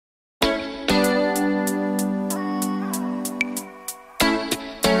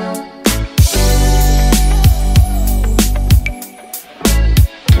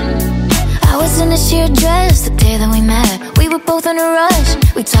both in a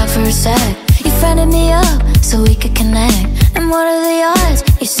rush. We talked for a sec. You friended me up so we could connect. And what are the odds?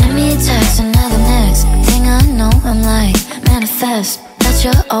 You sent me a text, and now the next thing I know, I'm like, manifest. That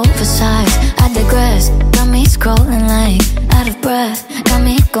you're oversized. I digress. Got me scrolling like out of breath. Got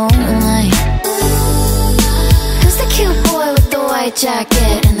me going like, who's the cute boy with the white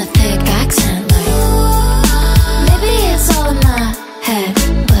jacket and the thick accent? Like, maybe it's all in my head,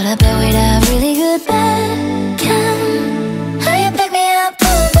 but I bet we'd have really good bed chem. How you pick me up,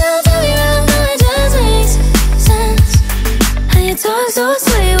 pull me down, turn me around, now it just makes sense. How you talk so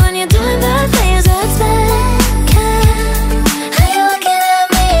sweet when you're doing bad things, that's bad chem. How you looking at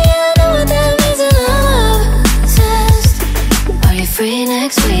me, I know what that means, and I'm obsessed. Are you free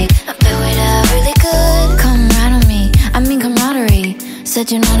next week? I bet we'd have really good. Come right on me, I mean camaraderie.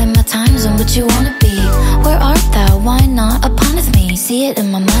 Said you're not in my time zone, but you wanna be. Where art thou? Why not upon of me? See it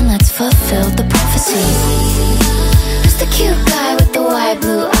in my mind, let's fulfill the prophecy. Who's the cute guy with the wide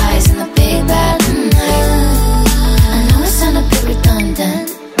blue eyes and the big bad night? I know it sound a bit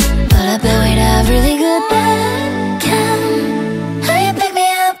redundant, but I bet we'd have really good bed chem. How you pick me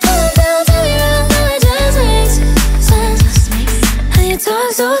up, pull me down, turn me around, now it just makes sense. How you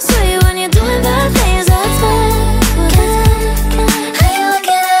talk so sweet when you're doing bad things.